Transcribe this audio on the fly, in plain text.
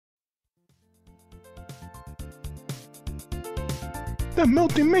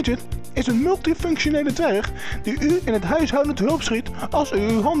De Midget is een multifunctionele dwerg die u in het huishoudend hulp schiet als u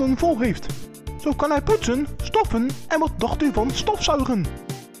uw handen vol heeft. Zo kan hij poetsen, stoffen en wat dacht u van stofzuigen?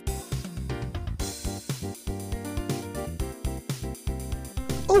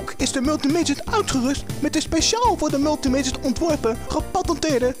 Ook is de Midget uitgerust met de speciaal voor de Midget ontworpen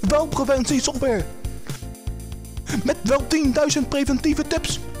gepatenteerde welpreventiesoftware. Met wel 10.000 preventieve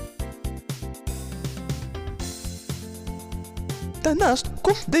tips. Daarnaast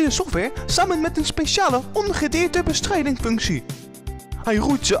komt deze software samen met een speciale ongedeerde bestrijdingfunctie. Hij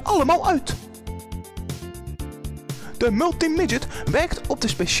roeit ze allemaal uit. De Midget werkt op de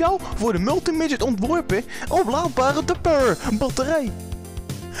speciaal voor de Midget ontworpen oplaadbare batterij.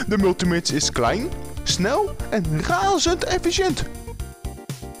 De Midget is klein, snel en razend efficiënt.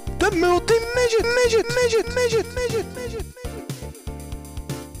 De Midget.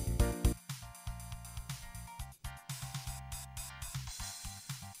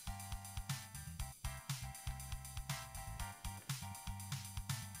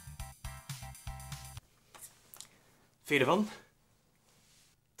 Vind je ervan?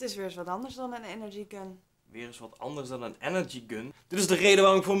 Het is weer eens wat anders dan een energy gun. Weer eens wat anders dan een energy gun? Dit is de reden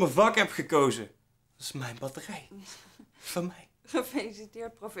waarom ik voor mijn vak heb gekozen. Dat is mijn batterij. Van mij.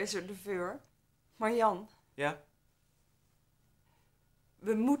 Gefeliciteerd, professor De Veur. Maar Jan. Ja?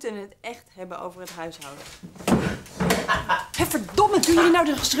 We moeten het echt hebben over het huishouden. Hé, verdomme, doe jullie nou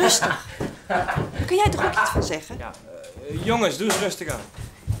eens rustig. Daar kun jij toch ook iets van zeggen? Ja, jongens, doe eens rustig aan.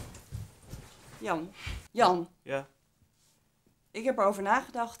 Jan. Ja? Ik heb erover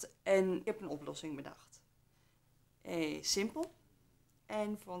nagedacht en ik heb een oplossing bedacht. Simpel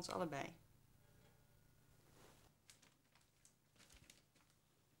en voor ons allebei.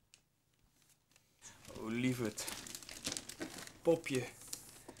 Oh, lieverd. Popje.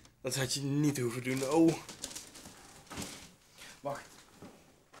 Dat had je niet hoeven doen. Oh. Wacht.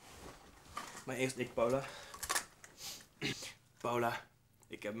 Maar eerst ik, Paula. Paula,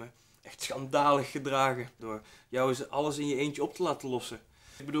 ik heb me echt schandalig gedragen door jou eens alles in je eentje op te laten lossen.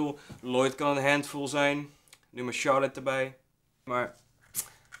 Ik bedoel, Lloyd kan een handvol zijn, nu maar Charlotte erbij. Maar,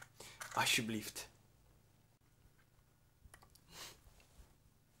 alsjeblieft.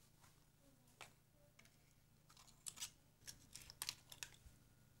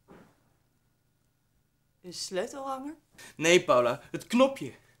 Een sleutelhanger? Nee, Paula, het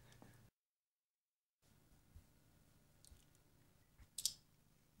knopje.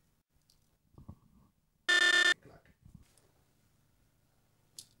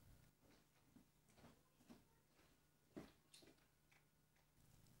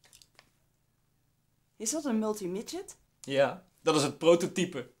 Is dat een multi-midget? Ja, dat is het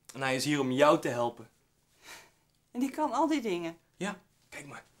prototype. En hij is hier om jou te helpen. En die kan al die dingen? Ja, kijk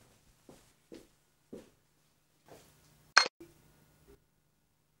maar.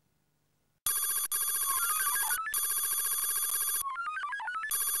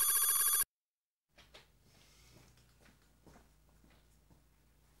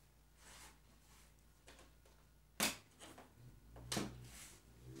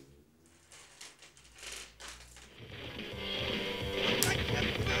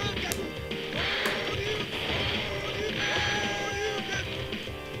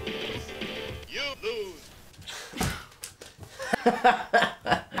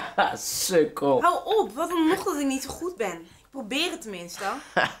 Sukkel. Hou op, wat dan nog dat ik niet zo goed ben. Ik probeer het tenminste.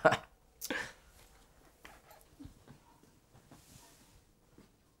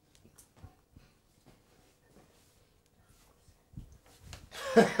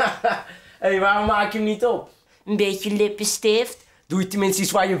 Hé, waarom maak je hem niet op? Een beetje lippenstift. Doe je tenminste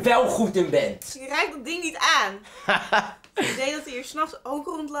iets waar je wel goed in bent. Je raakt dat ding niet aan. Ik denk dat hij hier 's nachts ook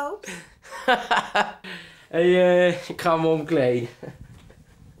rondloopt. Hé, ik ga me omkleden.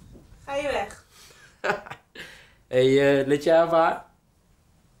 Ga je weg. Hé, let je af haar?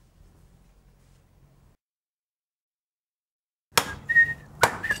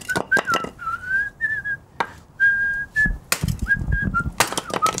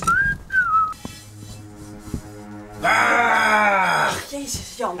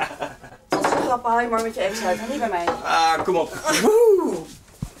 Jezus, Jan. Tot zo'n grap haal je maar met je ex uit, niet bij mij. Ah, kom op. Woe!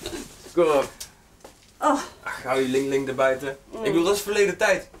 Kom op. Oh. Ach, hou je ling er buiten. Ik bedoel, dat is verleden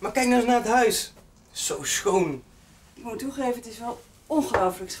tijd. Maar kijk nou eens naar het huis. Zo schoon. Ik moet toegeven, het is wel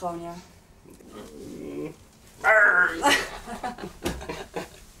ongelooflijk schoon, ja.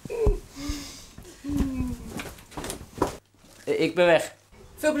 Ik ben weg.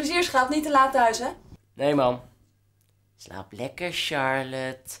 Veel plezier, schat. Niet te laat thuis, hè? Nee, man. Slaap lekker,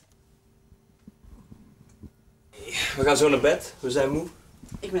 Charlotte. We gaan zo naar bed. We zijn moe.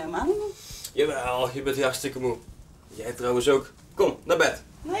 Ik ben helemaal niet moe. Jawel, je bent hartstikke moe. Jij trouwens ook. Kom, naar bed.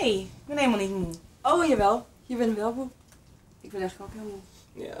 Nee, ik ben helemaal niet moe. Oh, jawel. Je bent wel moe. Ik ben eigenlijk ook heel moe.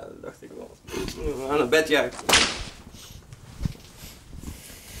 Ja, dat dacht ik wel. We gaan naar bed, jij.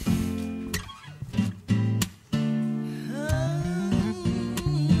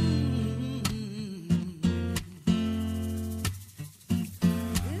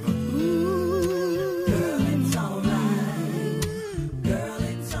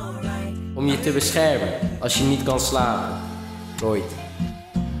 Om je te beschermen als je niet kan slapen. Nooit.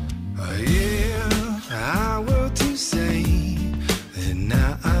 If I were to say that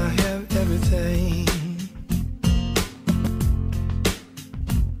now I have everything,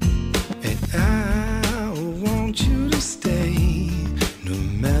 and I want you to stay, no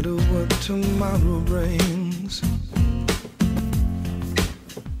matter what tomorrow brings.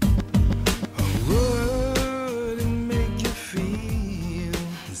 Would it make you feel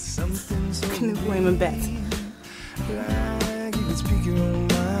something so Knuffel in mijn bed. like you could speak your own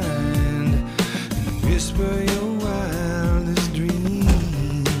mind and whisper your wildest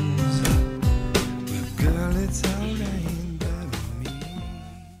dreams? But girl, it's alright by me.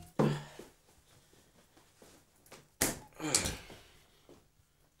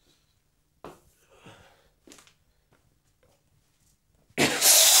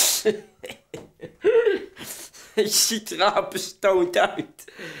 Je ziet er apenstoot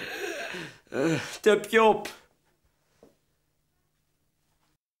uit. Tupje op.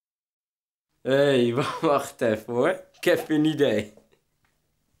 Hé, wacht even hoor. Ik heb een idee.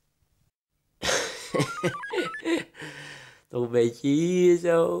 Nog een beetje hier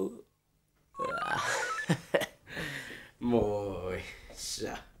zo. Ah. Mooi.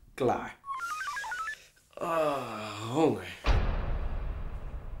 Zo, klaar. Oh, honger.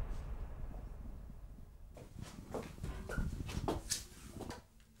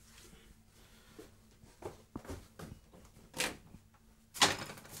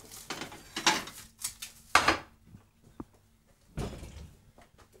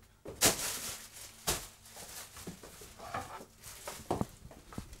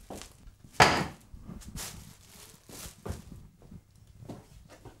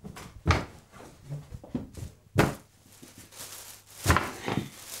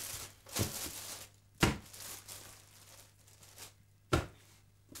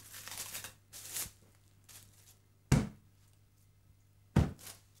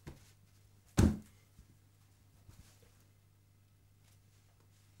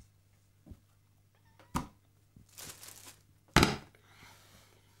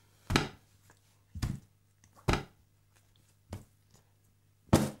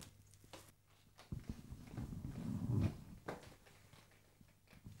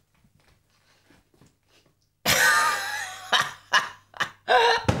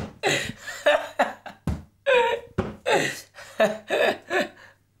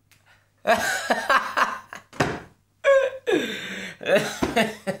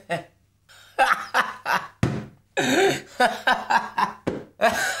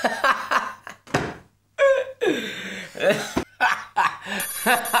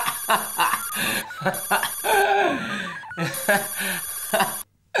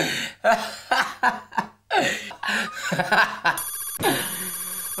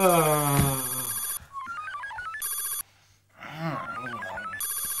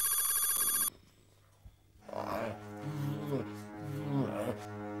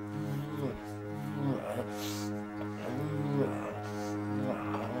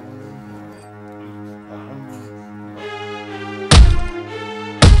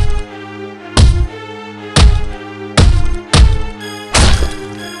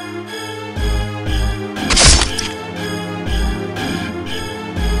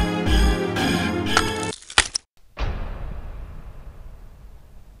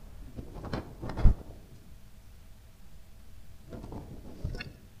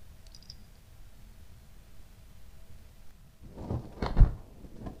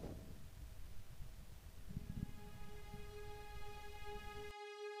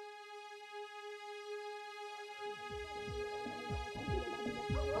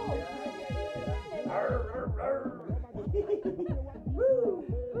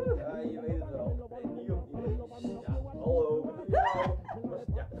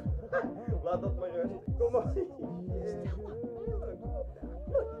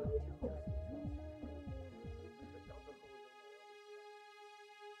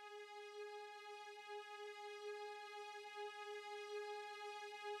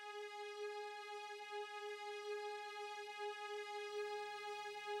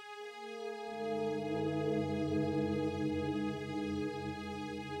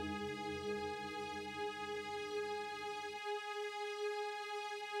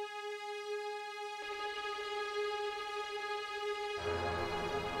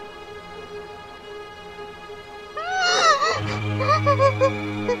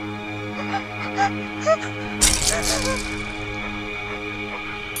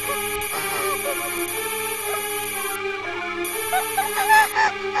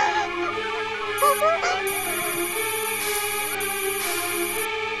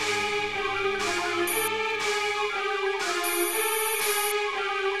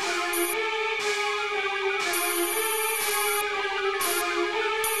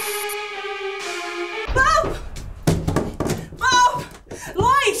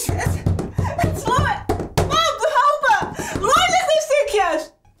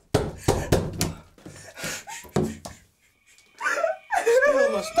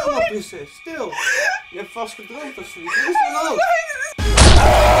 Stil! Je hebt vast gedroomd of zoiets. Wat is er aan de hand?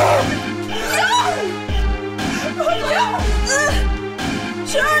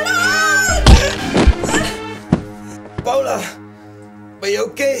 Paula! Ben je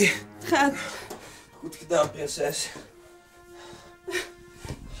oké? Het gaat. Goed gedaan, prinses.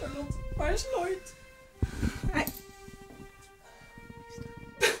 Charlotte, waar is Lloyd? Hij...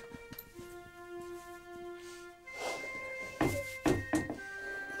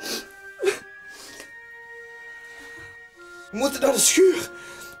 We moeten naar de schuur.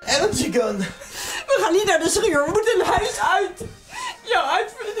 Energy gun. We gaan niet naar de schuur, we moeten het huis uit. Jouw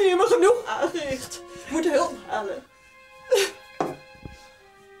uitvinding hebben we genoeg aangericht. We moeten hulp halen.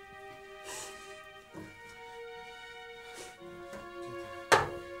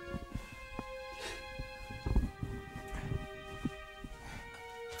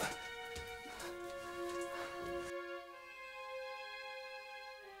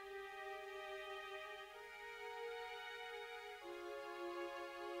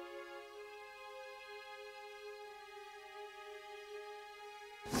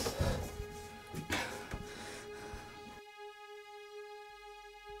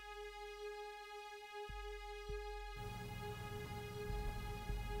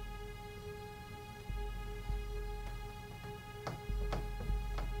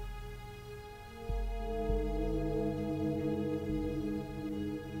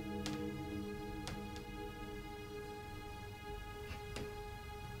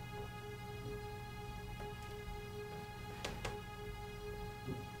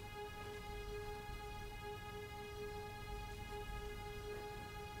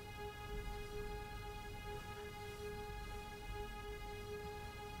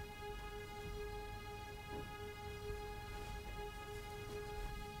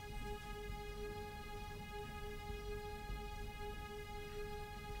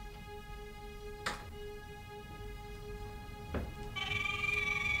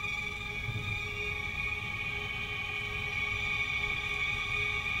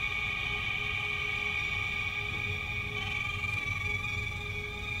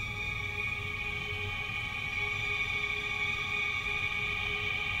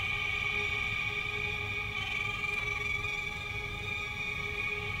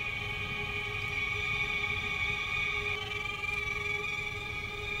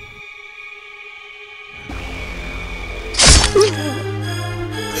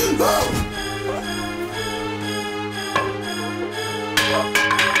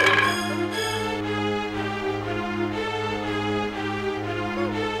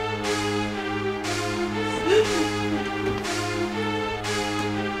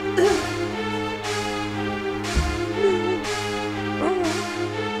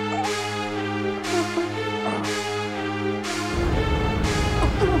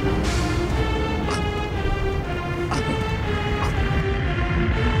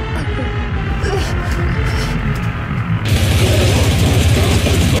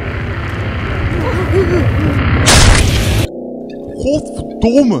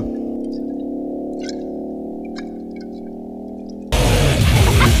 Godverdomme!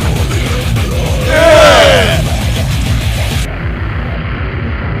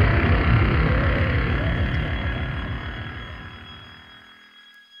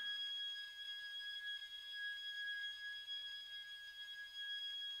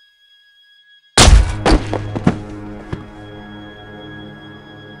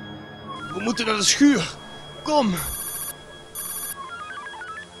 We moeten naar de schuur. Kom.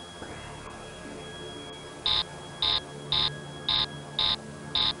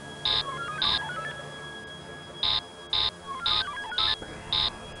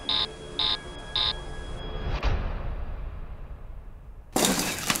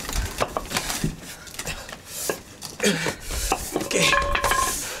 Oké.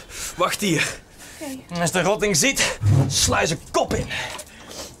 Wacht hier. Okay. Als de rotting ziet, sla zijn kop in.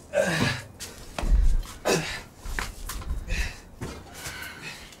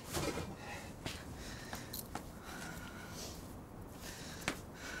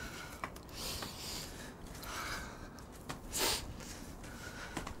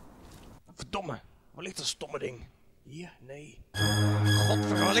 Verdomme, waar ligt dat stomme ding? Hier? Nee.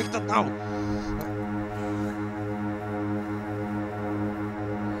 Godver, waar ligt dat nou?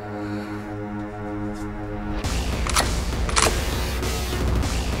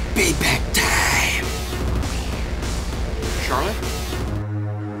 Payback time! Charlotte?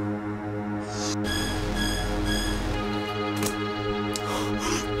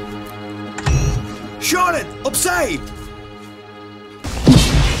 Charlotte, opzij!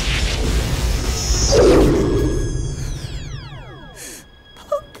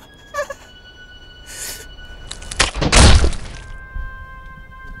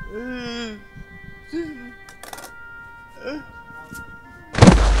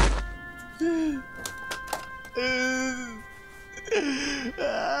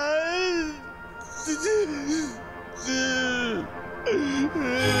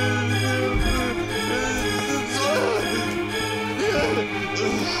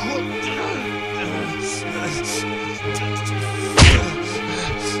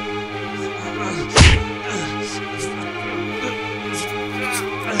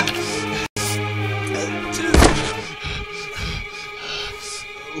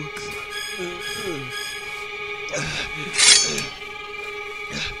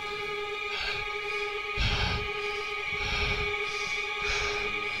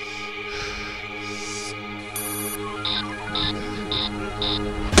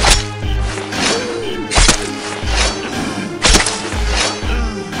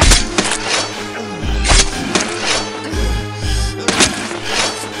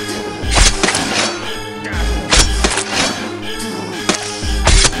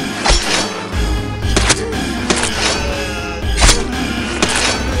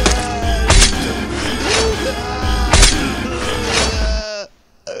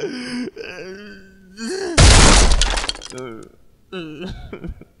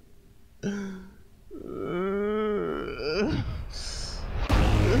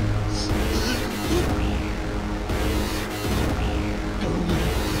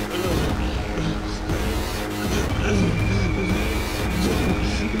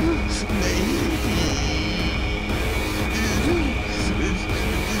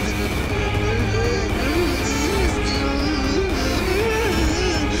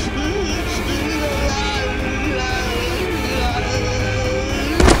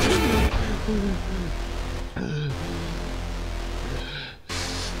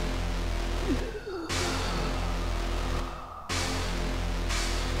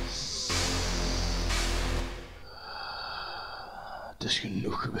 Het is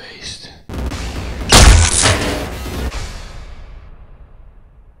genoeg geweest.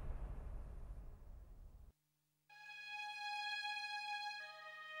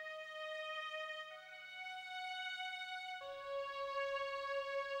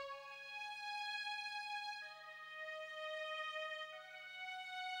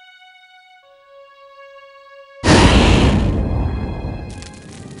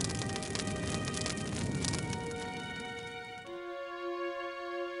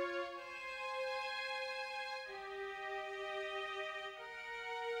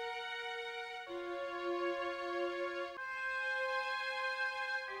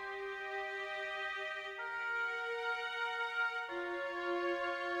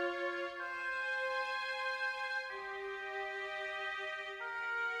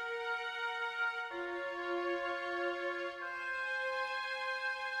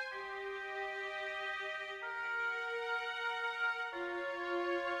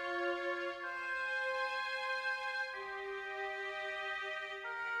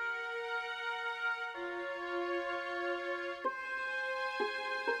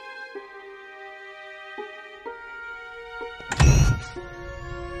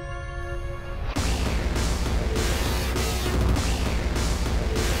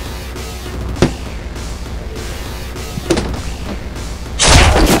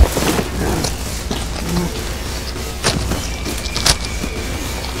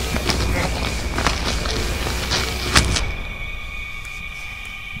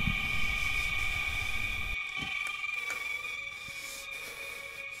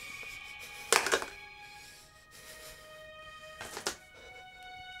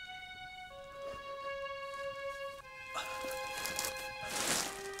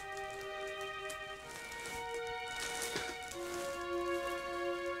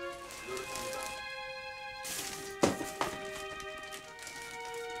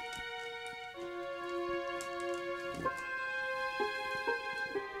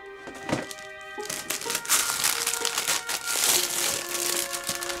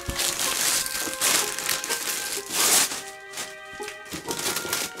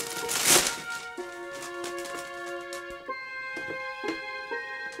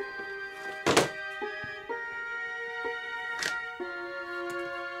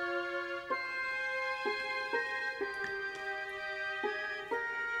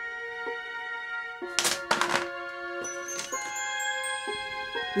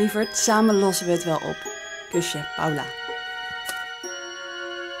 Lieverd, samen lossen we het wel op. Kusje, Paula.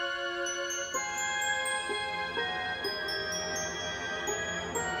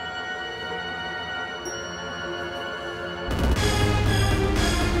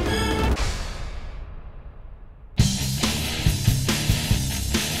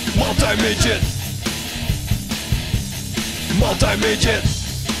 Multi-midget. Multi-midget.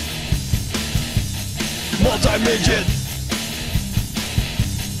 Multi-midget.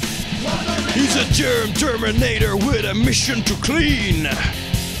 He's a germ terminator with a mission to clean.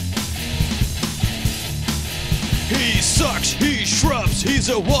 He sucks, he shrubs, he's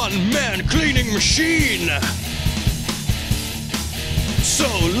a one-man cleaning machine. So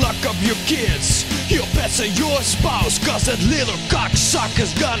lock up your kids, your pets and your spouse, cause that little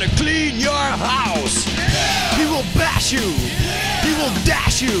cocksucker's gonna clean your house. He will bash you, he will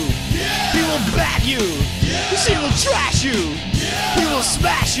dash you, he will bag you, he will trash you, he will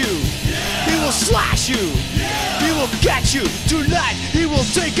smash you, he will slash you, he will catch you. Tonight he will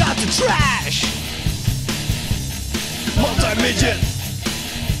take out the trash. Multi-midget.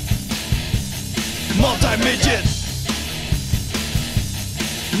 Multi-midget.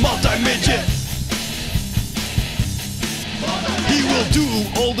 Multi-midget. He will do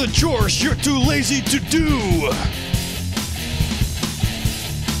all the chores you're too lazy to do.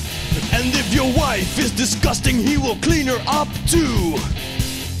 And if your wife is disgusting, he will clean her up too.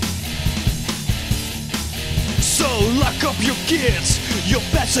 So lock up your kids, your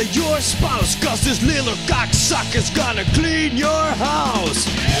pets and your spouse, cause this little cocksucker's gonna clean your house.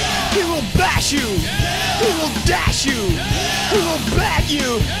 He will bash you, he will dash you, he will bag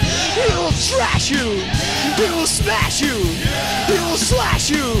you, he will trash you, he will smash you, he will slash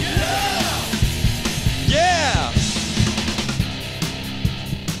you. Yeah!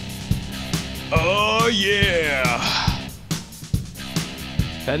 Oh yeah!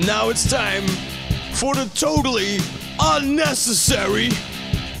 And now it's time for the totally unnecessary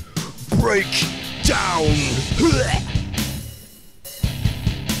breakdown.